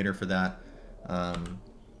rather than later for that.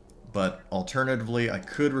 But alternatively, I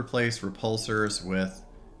could replace Repulsors with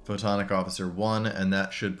Photonic Officer 1, and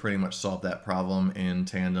that should pretty much solve that problem in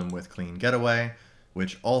tandem with Clean Getaway,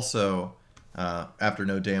 which also, after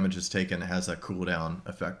no damage is taken, has a cooldown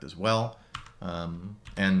effect as well.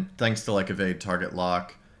 And thanks to like Evade Target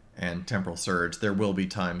Lock and Temporal Surge, there will be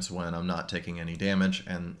times when I'm not taking any damage,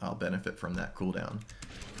 and I'll benefit from that cooldown.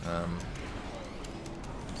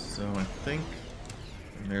 So I think...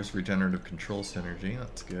 there's Regenerative Control Synergy,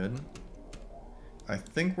 that's good. I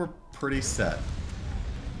think we're pretty set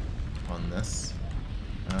on this.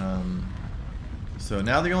 So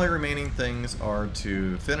now the only remaining things are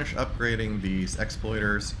to finish upgrading these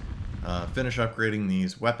exploiters, finish upgrading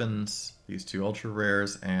these weapons, these 2 ultra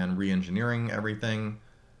rares and re-engineering everything.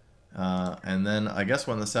 And then I guess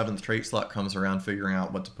when the 7th trait slot comes around, figuring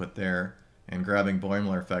out what to put there and grabbing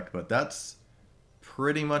Boimler effect. But that's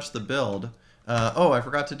pretty much the build. Oh, I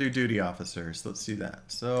forgot to do duty officers. Let's do that.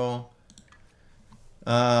 So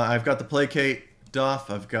I've got the placate Doff.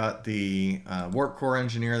 I've got the warp core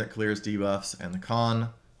engineer that clears debuffs, and the con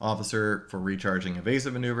officer for recharging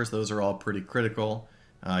evasive maneuvers. Those are all pretty critical.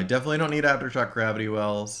 I definitely don't need aftershock gravity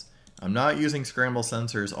wells. I'm not using scramble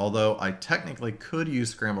sensors, although I technically could use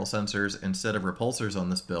scramble sensors instead of repulsors on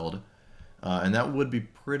this build. And that would be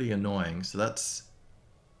pretty annoying, so that's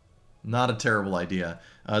not a terrible idea.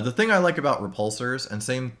 The thing I like about repulsors, and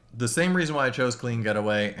the same reason why I chose Clean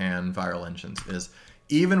Getaway and Viral Engines, is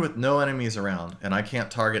even with no enemies around, and I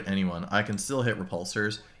can't target anyone, I can still hit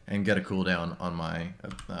repulsors and get a cooldown on my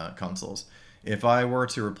consoles. If I were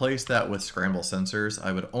to replace that with scramble sensors,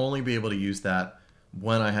 I would only be able to use that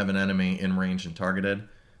when I have an enemy in range and targeted,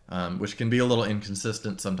 which can be a little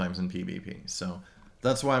inconsistent sometimes in PvP. So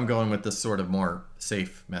that's why I'm going with this sort of more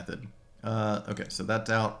safe method. Okay, so that's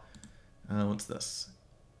out. What's this?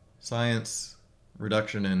 Science,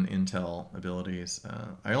 reduction in intel abilities.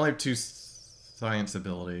 I only have 2 science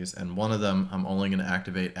abilities, and one of them I'm only going to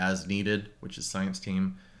activate as needed, which is science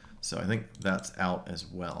team. So I think that's out as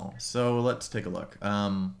well. So let's take a look.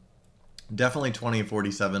 Definitely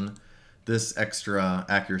 2047. This extra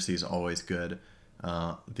accuracy is always good.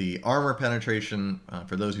 The armor penetration,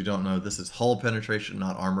 for those who don't know, this is hull penetration,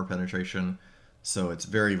 not armor penetration. So it's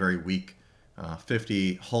very, very weak.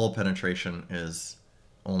 50 hull penetration is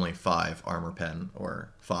only 5 armor pen,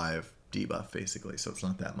 or 5 debuff, basically. So it's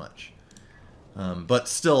not that much. But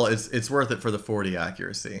still, it's worth it for the 40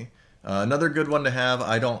 accuracy. Another good one to have,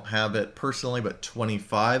 I don't have it personally, but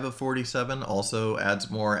 25 of 47 also adds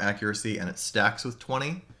more accuracy, and it stacks with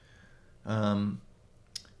 20.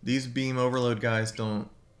 These beam overload guys don't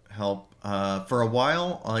help. For a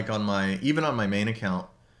while, like even on my main account,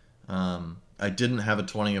 I didn't have a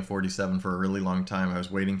 20 of 47 for a really long time. I was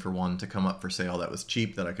waiting for one to come up for sale that was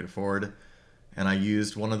cheap, that I could afford, and I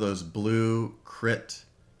used one of those blue crit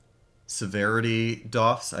severity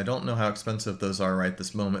Doffs. I don't know how expensive those are right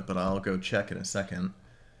this moment, but I'll go check in a second.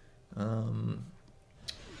 Let's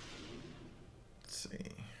see.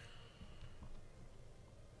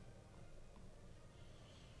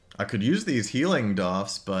 I could use these healing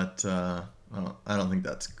Doffs, but well, I don't think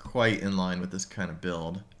that's quite in line with this kind of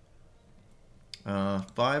build.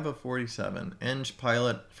 5 of 47. Eng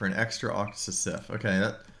pilot for an extra Octus Sif.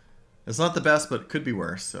 Okay, that's not the best, but it could be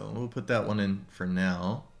worse, so we'll put that one in for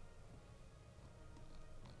now.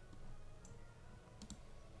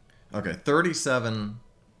 Okay, 37,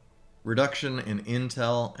 reduction in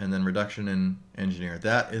intel, and then reduction in engineer.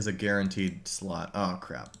 That is a guaranteed slot. Oh,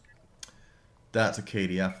 crap. That's a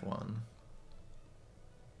KDF one.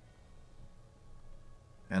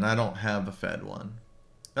 And I don't have a Fed one.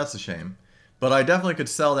 That's a shame. But I definitely could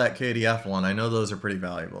sell that KDF one. I know those are pretty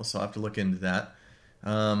valuable, so I'll have to look into that.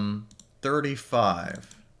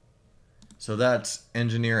 35. So that's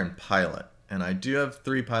engineer and pilot. And I do have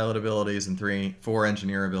 3 pilot abilities and 4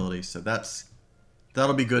 engineer abilities, so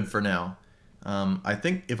that'll be good for now. I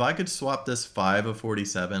think if I could swap this 5 of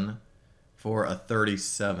 47 for a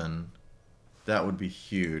 37, that would be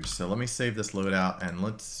huge. So let me save this loadout, and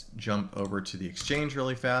let's jump over to the exchange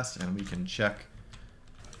really fast, and we can check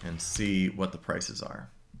and see what the prices are.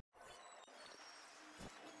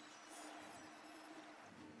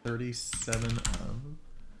 37 of...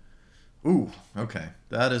 Ooh, okay.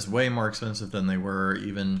 That is way more expensive than they were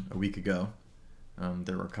even a week ago.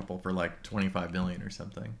 There were a couple for like 25 million or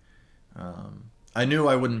something. I knew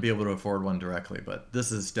I wouldn't be able to afford one directly, but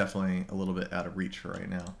this is definitely a little bit out of reach for right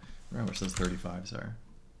now. I don't know how much those 35s are.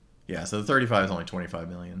 Yeah, so the 35 is only 25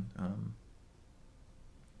 million.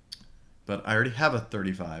 But I already have a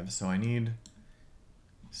 35, so I need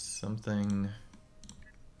something...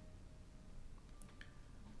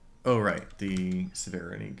 Oh, right, the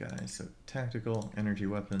severity guy. So tactical, energy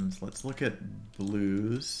weapons. Let's look at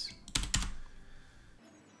blues.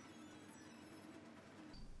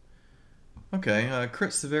 Okay,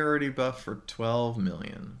 crit severity buff for 12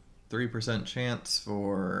 million. 3% chance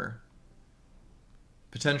for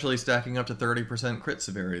potentially stacking up to 30% crit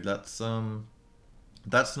severity. That's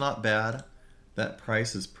not bad. That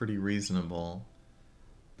price is pretty reasonable.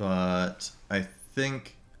 But I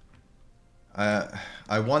think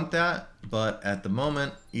I want that, but at the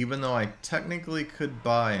moment, even though I technically could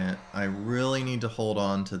buy it, I really need to hold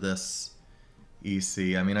on to this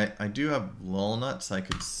EC. I mean, I do have lol nuts I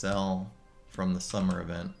could sell from the summer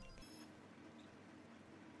event.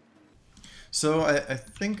 So I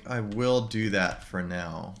think I will do that for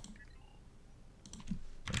now.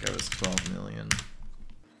 12 million.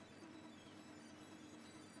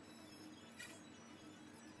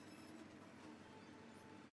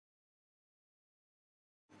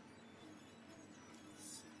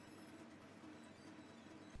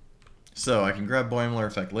 So I can grab Boimler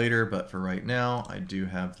effect later, but for right now, I do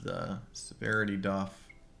have the severity Doff,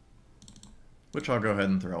 which I'll go ahead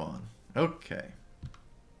and throw on. Okay.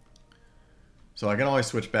 So I can always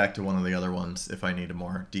switch back to one of the other ones if I need a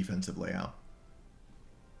more defensive layout.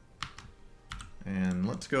 And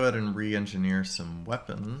let's go ahead and re-engineer some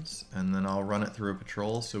weapons, and then I'll run it through a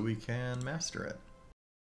patrol so we can master it.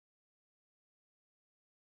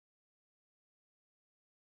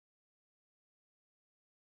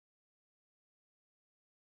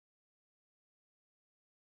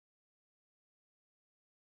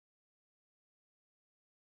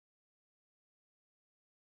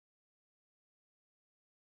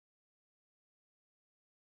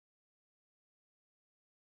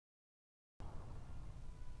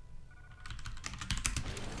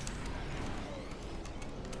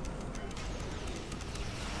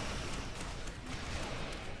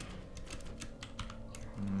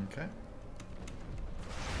 Okay.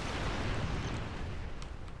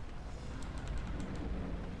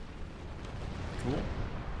 Cool.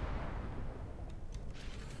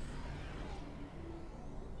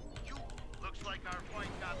 Looks like our flight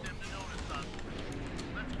got them to notice us.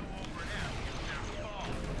 Let's go over and ask if their stall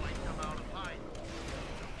might come out of Hydra.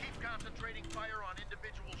 Keep concentrating fire on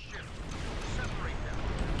individual ships. Separate them.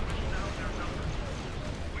 Push down their numbers.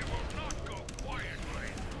 We will not go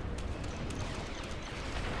quietly.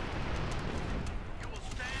 You will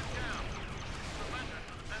stand down. Surrender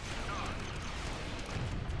to the best guard.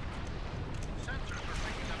 Sensors are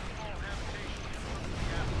picking up small habitation in front of the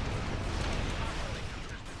atmosphere. Possibly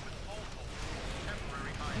consistent with multiple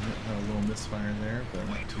temporary hides. A little misfire there, but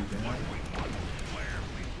not too bad.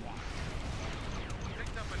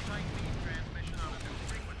 Picked up a tight beam transmission on a new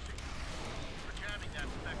frequency. We're jamming that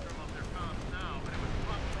spectrum of their comms now, but it was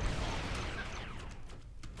dropped protocol from the system.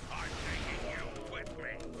 I'm taking you with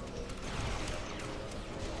me.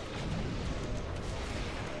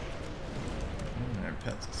 Our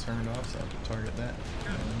pet's turned off, so I have to target that.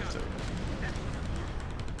 And it's over.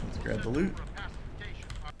 Let's grab the loot.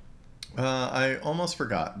 I almost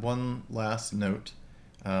forgot. One last note.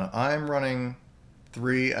 I'm running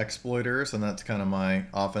 3 exploiters, and that's kind of my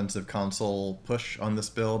offensive console push on this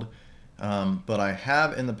build. But I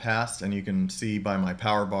have in the past, and you can see by my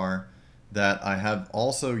power bar, that I have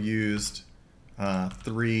also used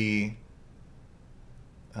 3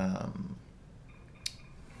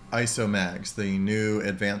 Isomags, the new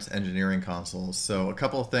advanced engineering consoles. So a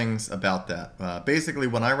couple of things about that. Basically,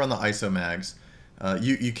 when I run the Isomags,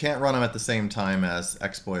 you can't run them at the same time as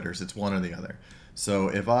exploiters. It's one or the other. So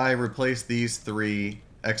if I replace these 3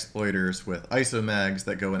 exploiters with Isomags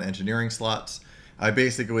that go in engineering slots, I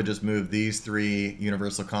basically would just move these 3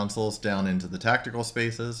 universal consoles down into the tactical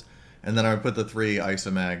spaces, and then I would put the 3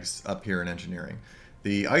 Isomags up here in engineering.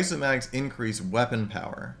 The Isomags increase weapon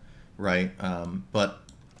power, right? But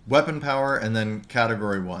weapon power and then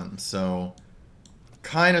category 1. So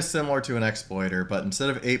kind of similar to an exploiter, but instead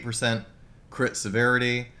of 8% crit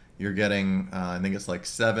severity, you're getting, I think it's like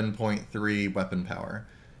 7.3 weapon power.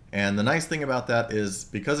 And the nice thing about that is,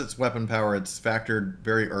 because it's weapon power, it's factored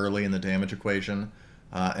very early in the damage equation,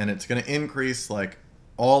 and it's going to increase like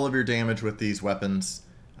all of your damage with these weapons.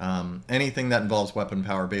 Anything that involves weapon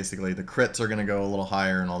power, basically, the crits are going to go a little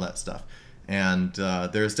higher and all that stuff. And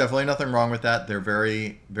there's definitely nothing wrong with that. They're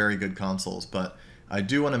very, very good consoles. But I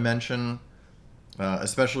do want to mention,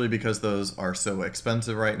 especially because those are so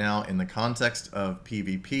expensive right now, in the context of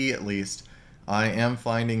PvP at least, I am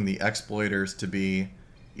finding the exploiters to be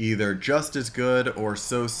either just as good or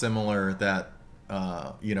so similar that,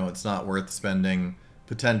 you know, it's not worth spending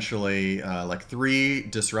potentially like 3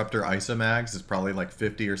 Disruptor Isomags is probably like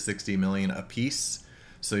 50 or 60 million a piece.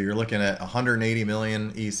 So you're looking at 180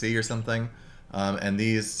 million EC or something. And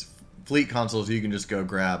these fleet consoles you can just go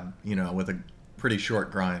grab, you know, with a pretty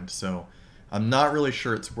short grind. So I'm not really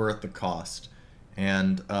sure it's worth the cost.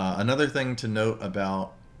 And another thing to note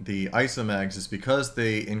about the Isomags is, because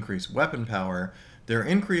they increase weapon power, they're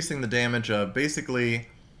increasing the damage of basically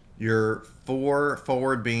your 4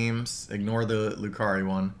 forward beams, ignore the Lucari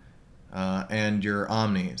one, and your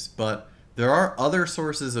Omnis. But there are other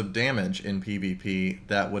sources of damage in PvP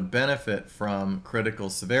that would benefit from critical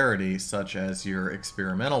severity, such as your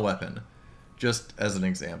experimental weapon, just as an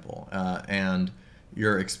example. And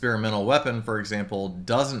your experimental weapon, for example,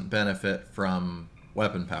 doesn't benefit from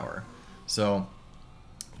weapon power. So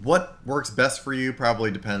what works best for you probably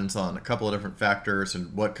depends on a couple of different factors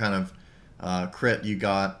and what kind of crit you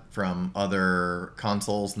got from other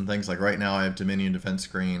consoles and things. Like right now I have Dominion Defense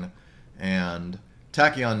Screen and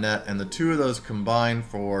Tachyon Net, and the two of those combine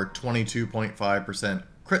for 22.5%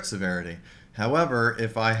 crit severity. However,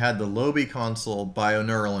 if I had the Lobi console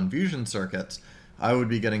bioneural infusion circuits, I would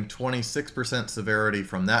be getting 26% severity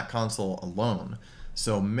from that console alone.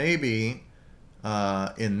 So maybe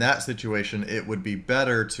in that situation, it would be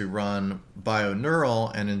better to run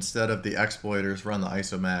bioneural and instead of the exploiters, run the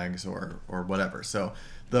Isomags or whatever. So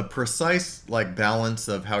the precise like balance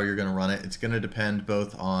of how you're going to run it, it's going to depend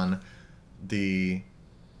both on the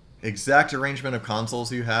exact arrangement of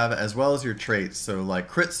consoles you have as well as your traits. So like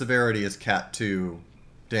crit severity is Cat 2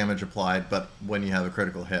 damage applied, but when you have a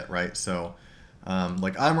critical hit, right? So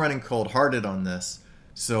like I'm running cold-hearted on this,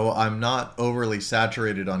 so I'm not overly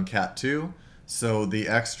saturated on Cat 2. So the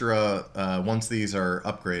extra, once these are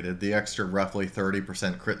upgraded, the extra roughly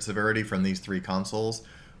 30% crit severity from these three consoles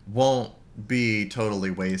won't be totally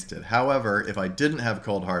wasted. However, if I didn't have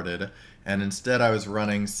cold-hearted and instead I was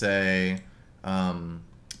running, say,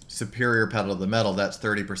 Superior Pedal to the Metal, that's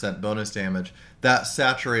 30% bonus damage, that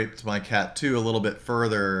saturates my Cat 2 a little bit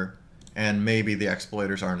further, and maybe the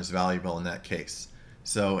exploiters aren't as valuable in that case.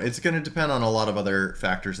 So it's going to depend on a lot of other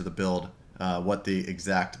factors of the build, what the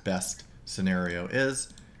exact best scenario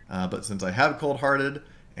is. But since I have cold-hearted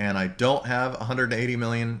and I don't have 180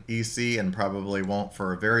 million EC and probably won't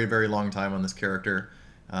for a very, very long time on this character,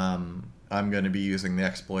 I'm going to be using the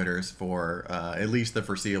exploiters for at least the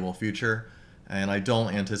foreseeable future. And I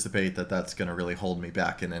don't anticipate that that's going to really hold me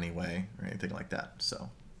back in any way or anything like that. So,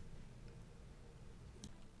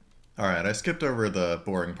 all right, I skipped over the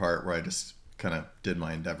boring part where I just kind of did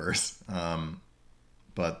my endeavors.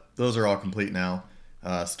 But those are all complete now.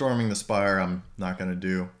 Storming the Spire I'm not going to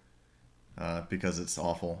do because it's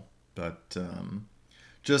awful. But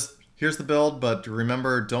just here's the build. But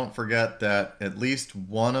remember, don't forget that at least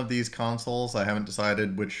one of these consoles, I haven't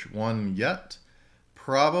decided which one yet,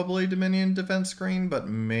 probably Dominion Defense Screen, but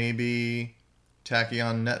maybe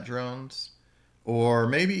Tachyon Net Drones, or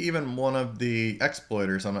maybe even one of the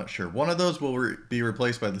exploiters, I'm not sure. One of those will be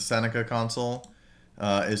replaced by the Seneca console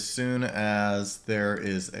as soon as there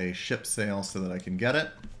is a ship sale so that I can get it.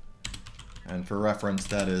 And for reference,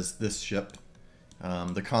 that is this ship.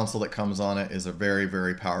 The console that comes on it is a very,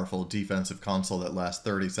 very powerful defensive console that lasts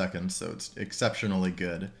 30 seconds, so it's exceptionally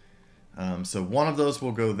good. So one of those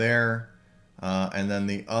will go there. And then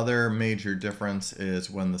the other major difference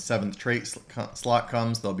is when the 7th trait slot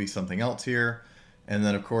comes, there'll be something else here. And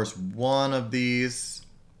then, of course, one of these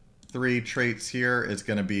 3 traits here is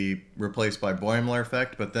going to be replaced by Boimler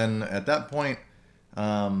effect. But then at that point,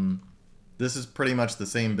 this is pretty much the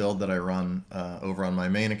same build that I run over on my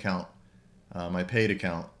main account, my paid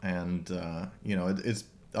account. And, you know, it's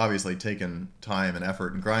obviously taken time and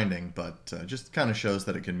effort and grinding, but just kind of shows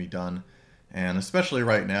that it can be done. And especially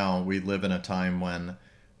right now, we live in a time when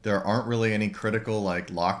there aren't really any critical like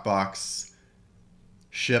lockbox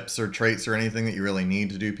ships or traits or anything that you really need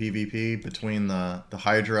to do PvP between the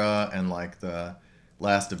Hydra and like the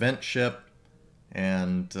last event ship.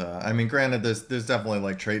 And I mean, granted, there's definitely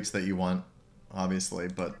like traits that you want, obviously,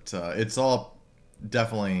 but it's all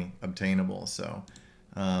definitely obtainable. So,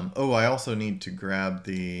 oh, I also need to grab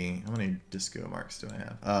the, how many disco marks do I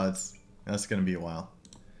have? That's going to be a while.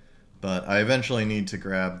 But I eventually need to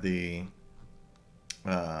grab the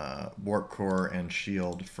Warp Core and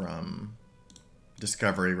Shield from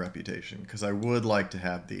Discovery Reputation, because I would like to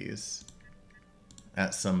have these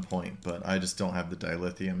at some point, but I just don't have the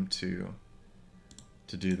dilithium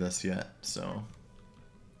to do this yet. So,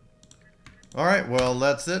 all right, well,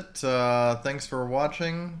 that's it. Thanks for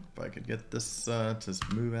watching. If I could get this to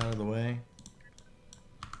move out of the way.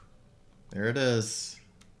 There it is.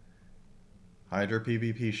 Hydra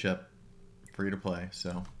PvP ship. Free to play.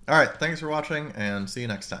 So, all right, thanks for watching and see you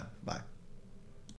next time. Bye.